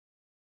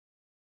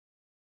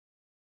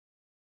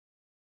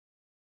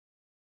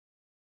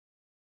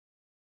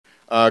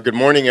Good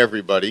morning,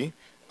 everybody.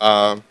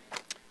 I'm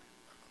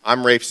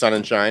Rafe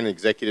Sonenshein,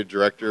 Executive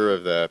Director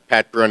of the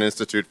Pat Brown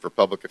Institute for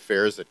Public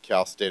Affairs at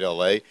Cal State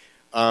LA.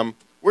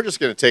 We're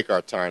just going to take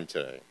our time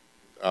today.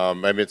 I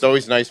mean, it's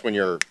always nice when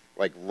you're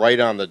like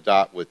right on the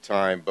dot with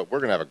time, but we're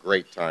going to have a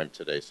great time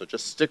today. So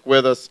just stick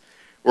with us.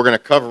 We're going to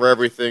cover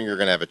everything. You're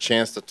going to have a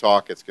chance to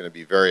talk. It's going to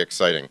be very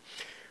exciting.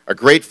 A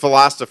great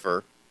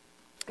philosopher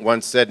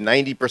once said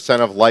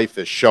 90% of life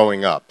is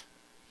showing up.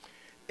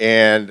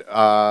 And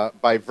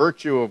by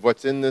virtue of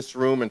what's in this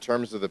room in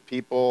terms of the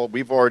people,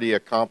 we've already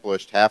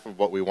accomplished half of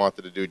what we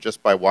wanted to do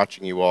just by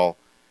watching you all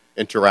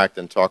interact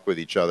and talk with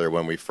each other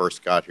when we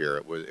first got here.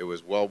 It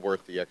was well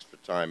worth the extra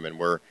time, and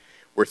we're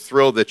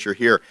thrilled that you're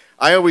here.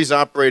 I always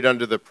operate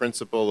under the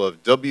principle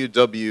of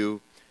WWPBT.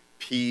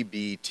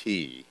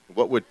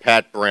 What would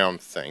Pat Brown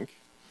think?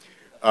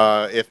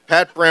 If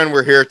Pat Brown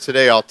were here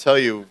today, I'll tell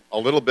you a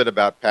little bit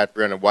about Pat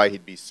Brown and why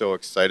he'd be so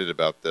excited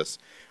about this.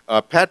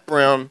 Pat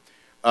Brown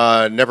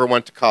never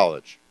went to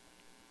college,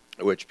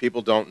 which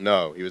people don't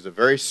know. He was a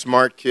very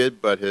smart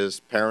kid, but his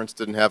parents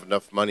didn't have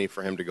enough money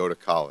for him to go to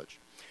college.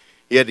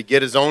 He had to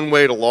get his own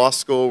way to law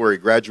school, where he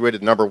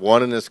graduated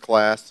 #1 in his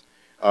class,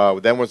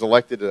 then was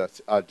elected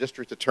a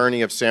district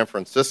attorney of San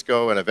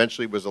Francisco, and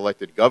eventually was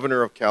elected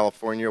governor of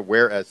California,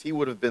 whereas he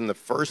would have been the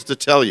first to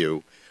tell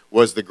you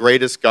was the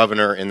greatest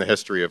governor in the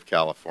history of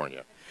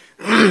California.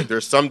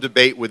 There's some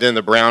debate within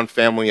the Brown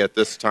family at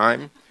this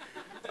time.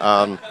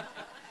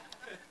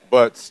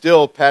 But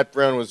still, Pat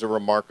Brown was a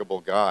remarkable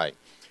guy.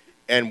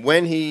 And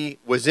when he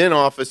was in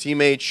office, he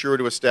made sure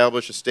to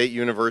establish a state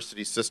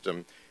university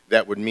system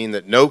that would mean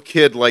that no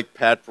kid like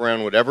Pat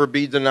Brown would ever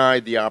be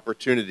denied the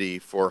opportunity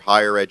for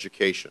higher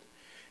education.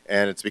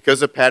 And it's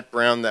because of Pat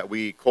Brown that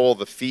we call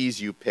the fees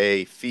you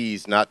pay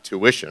fees, not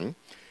tuition,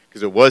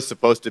 because it was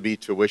supposed to be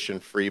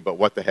tuition-free, but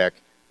what the heck,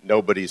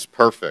 nobody's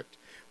perfect.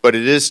 But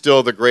it is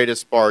still the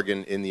greatest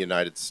bargain in the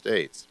United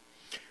States.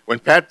 When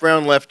Pat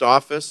Brown left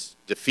office,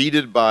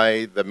 defeated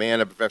by the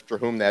man after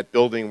whom that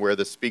building where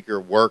the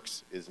speaker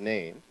works is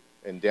named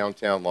in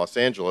downtown Los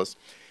Angeles,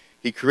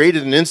 he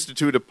created an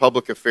Institute of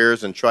Public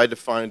Affairs and tried to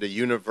find a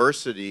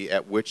university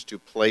at which to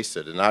place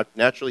it. And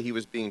naturally, he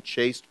was being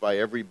chased by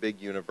every big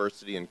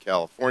university in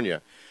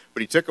California.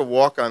 But he took a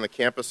walk on the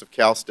campus of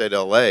Cal State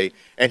LA,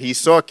 and he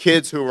saw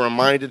kids who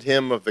reminded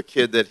him of the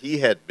kid that he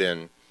had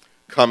been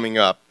coming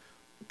up,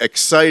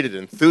 excited,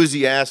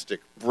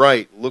 enthusiastic,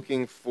 bright,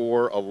 looking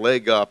for a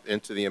leg up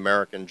into the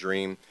American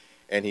dream.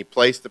 And he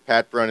placed the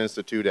Pat Brown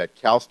Institute at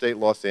Cal State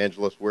Los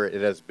Angeles, where it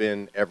has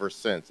been ever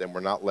since, and we're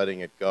not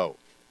letting it go.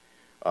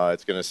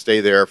 It's going to stay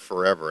there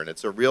forever, and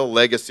it's a real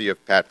legacy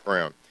of Pat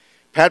Brown.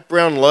 Pat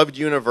Brown loved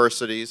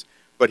universities,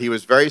 but he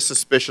was very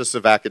suspicious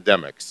of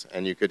academics,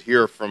 and you could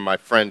hear from my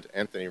friend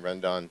Anthony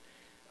Rendon,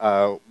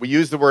 we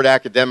use the word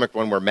academic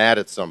when we're mad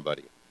at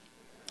somebody.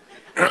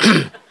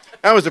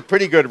 That was a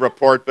pretty good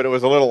report, but it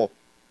was a little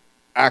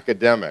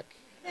academic.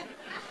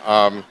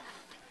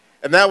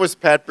 And that was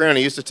Pat Brown.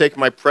 He used to take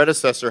my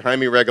predecessor,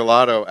 Jaime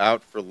Regalado,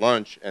 out for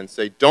lunch and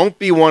say, "Don't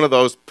be one of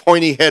those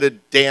pointy-headed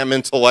damn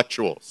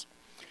intellectuals."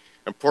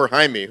 And poor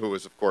Jaime, who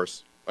was, of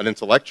course, an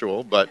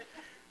intellectual, but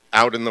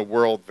out in the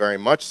world very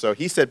much so,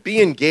 he said,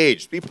 "Be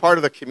engaged, be part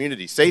of the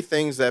community, say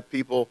things that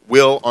people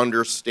will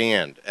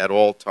understand at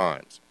all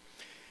times."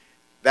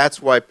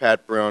 That's why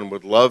Pat Brown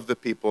would love the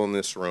people in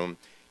this room.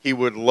 He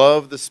would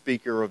love the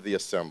Speaker of the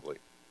Assembly.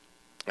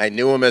 I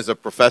knew him as a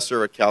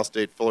professor at Cal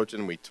State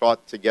Fullerton. We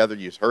taught together.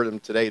 You heard him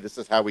today. This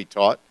is how we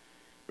taught.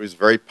 He was a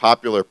very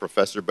popular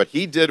professor, but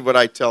he did what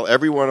I tell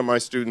every one of my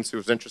students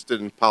who's interested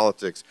in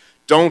politics.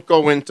 Don't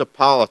go into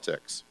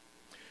politics.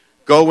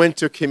 Go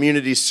into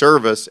community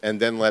service, and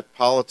then let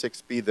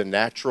politics be the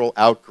natural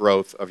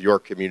outgrowth of your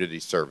community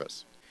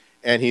service.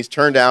 And he's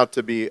turned out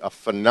to be a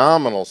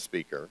phenomenal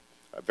speaker,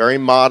 very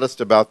modest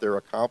about their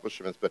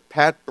accomplishments, but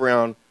Pat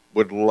Brown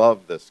would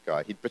love this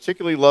guy. He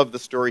particularly loved the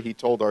story he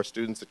told our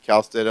students at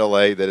Cal State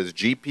LA that his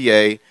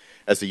GPA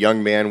as a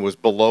young man was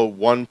below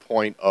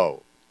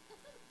 1.0.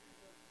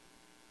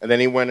 And then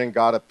he went and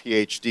got a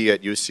PhD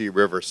at UC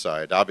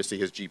Riverside. Obviously,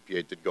 his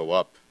GPA did go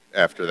up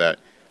after that.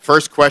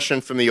 First question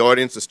from the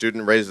audience, the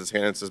student raises his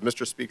hand and says,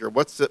 "Mr. Speaker,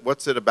 what's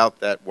it about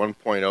that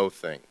 1.0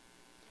 thing?"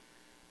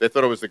 They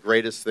thought it was the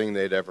greatest thing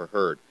they'd ever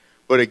heard.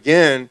 But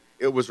again,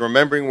 it was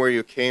remembering where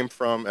you came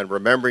from and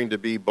remembering to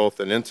be both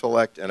an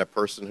intellect and a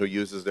person who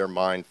uses their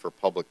mind for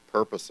public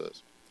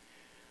purposes.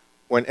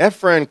 When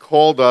Efren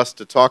called us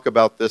to talk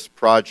about this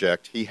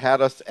project, he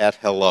had us at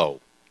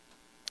hello.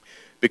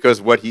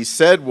 Because what he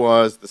said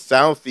was the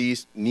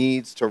Southeast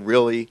needs to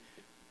really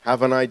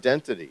have an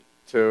identity,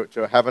 to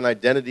have an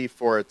identity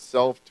for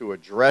itself, to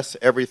address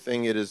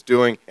everything it is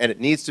doing, and it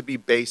needs to be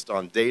based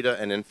on data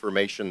and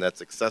information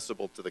that's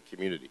accessible to the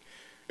community.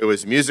 It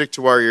was music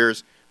to our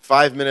ears.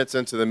 5 minutes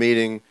into the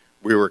meeting,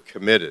 we were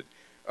committed.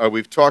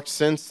 We've talked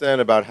since then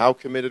about how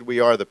committed we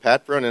are. The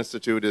Pat Brown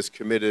Institute is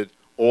committed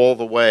all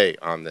the way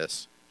on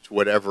this, to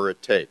whatever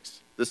it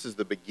takes. This is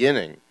the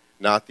beginning,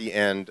 not the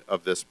end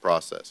of this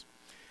process.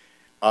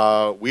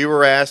 We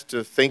were asked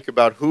to think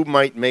about who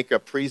might make a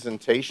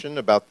presentation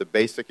about the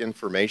basic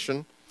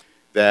information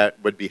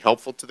that would be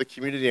helpful to the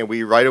community, and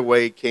we right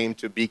away came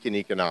to Beacon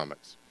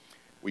Economics.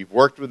 We've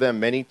worked with them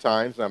many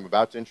times, and I'm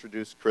about to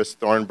introduce Chris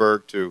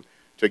Thornburg to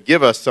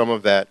give us some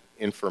of that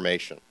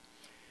information.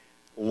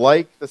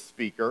 Like the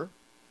speaker,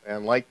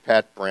 and like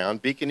Pat Brown,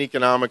 Beacon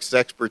Economics'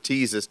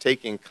 expertise is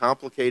taking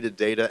complicated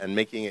data and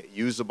making it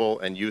usable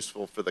and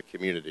useful for the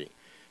community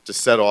to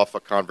set off a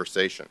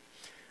conversation.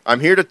 I'm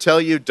here to tell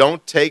you,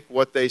 don't take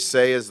what they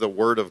say as the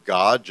word of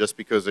God just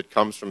because it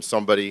comes from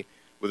somebody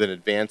with an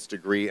advanced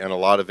degree and a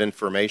lot of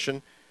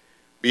information.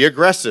 Be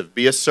aggressive,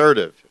 be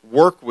assertive,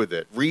 work with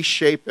it,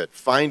 reshape it,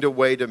 find a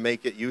way to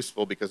make it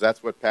useful, because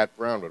that's what Pat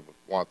Brown would have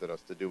wanted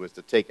us to do, is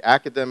to take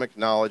academic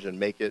knowledge and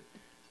make it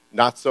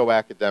not so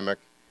academic.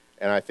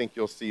 And I think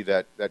you'll see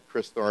that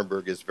Chris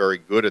Thornburg is very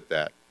good at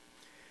that.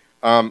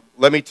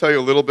 Let me tell you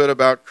a little bit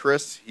about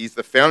Chris. He's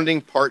the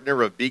founding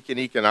partner of Beacon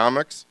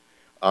Economics.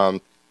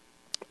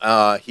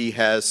 He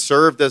has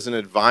served as an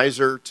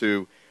advisor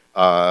to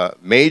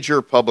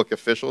major public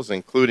officials,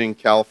 including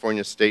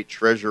California State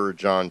Treasurer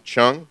John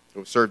Chung,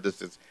 who served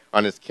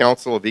on his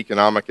Council of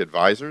Economic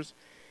Advisors.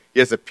 He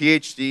has a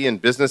PhD in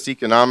business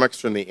economics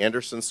from the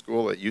Anderson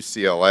School at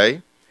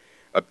UCLA,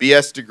 a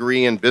BS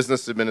degree in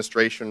business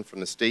administration from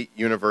the State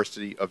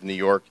University of New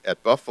York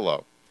at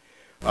Buffalo.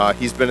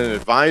 He's been an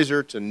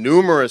advisor to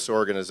numerous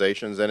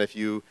organizations, and if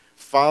you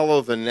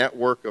follow the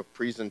network of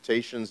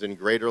presentations in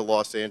Greater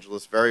Los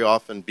Angeles, very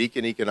often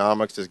Beacon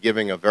Economics is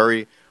giving a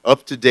very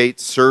up-to-date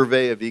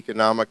survey of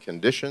economic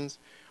conditions.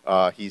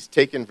 He's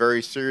taken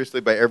very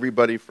seriously by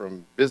everybody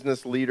from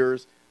business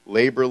leaders,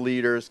 labor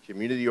leaders,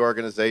 community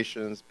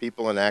organizations,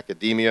 people in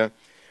academia.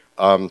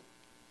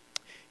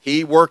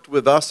 He worked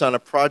with us on a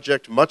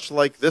project much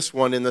like this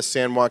one in the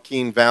San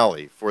Joaquin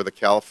Valley for the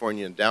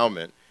California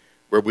Endowment,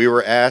 where we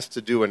were asked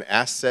to do an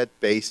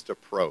asset-based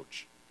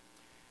approach.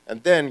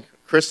 And then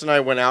Chris and I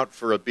went out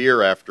for a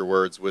beer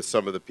afterwards with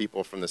some of the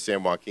people from the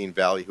San Joaquin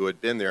Valley who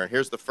had been there. And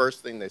here's the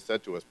first thing they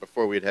said to us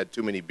before we had had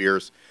too many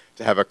beers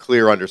to have a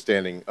clear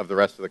understanding of the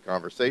rest of the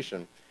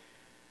conversation.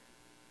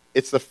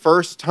 It's the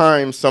first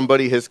time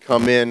somebody has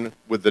come in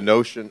with the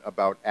notion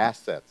about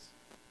assets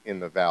in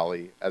the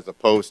valley as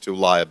opposed to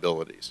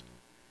liabilities.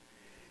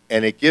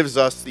 And it gives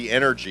us the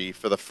energy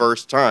for the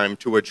first time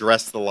to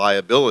address the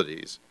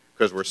liabilities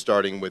because we're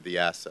starting with the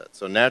assets.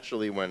 So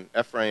naturally, when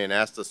Ephraim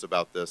asked us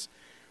about this,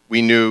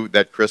 we knew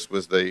that Chris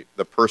was the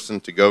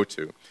person to go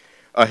to.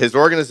 His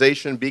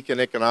organization, Beacon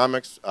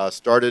Economics,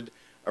 started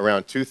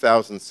around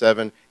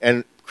 2007,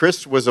 and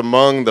Chris was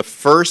among the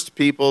first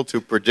people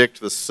to predict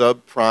the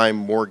subprime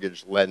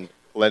mortgage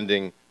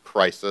lending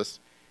crisis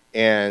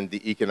and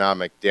the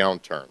economic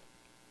downturn.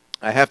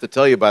 I have to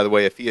tell you, by the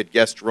way, if he had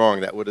guessed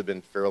wrong, that would have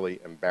been fairly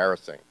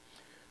embarrassing.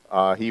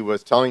 He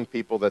was telling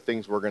people that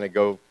things were going to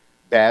go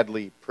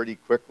badly pretty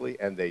quickly,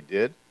 and they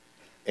did.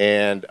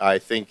 And I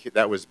think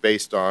that was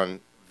based on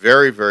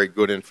very, very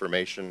good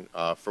information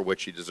for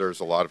which he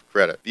deserves a lot of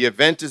credit. The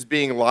event is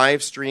being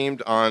live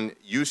streamed on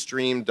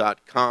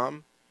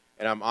ustream.com,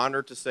 and I'm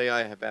honored to say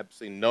I have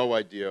absolutely no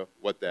idea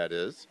what that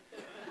is.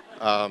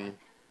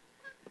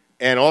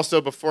 And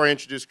also, before I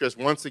introduce Chris,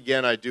 once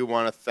again, I do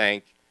want to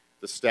thank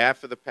the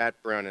staff of the Pat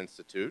Brown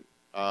Institute,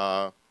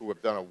 who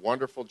have done a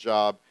wonderful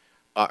job,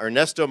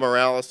 Ernesto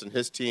Morales and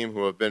his team,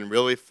 who have been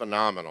really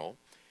phenomenal,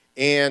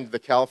 and the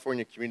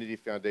California Community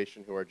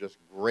Foundation, who are just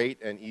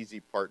great and easy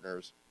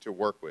partners to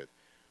work with.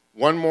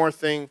 One more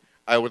thing,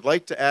 I would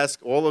like to ask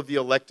all of the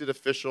elected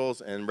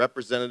officials and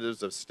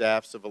representatives of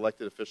staffs of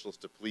elected officials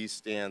to please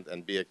stand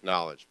and be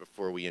acknowledged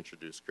before we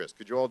introduce Chris.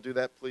 Could you all do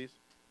that, please?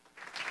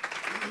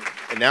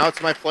 And now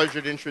it's my pleasure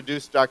to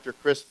introduce Dr.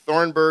 Chris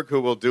Thornburg, who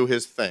will do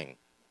his thing.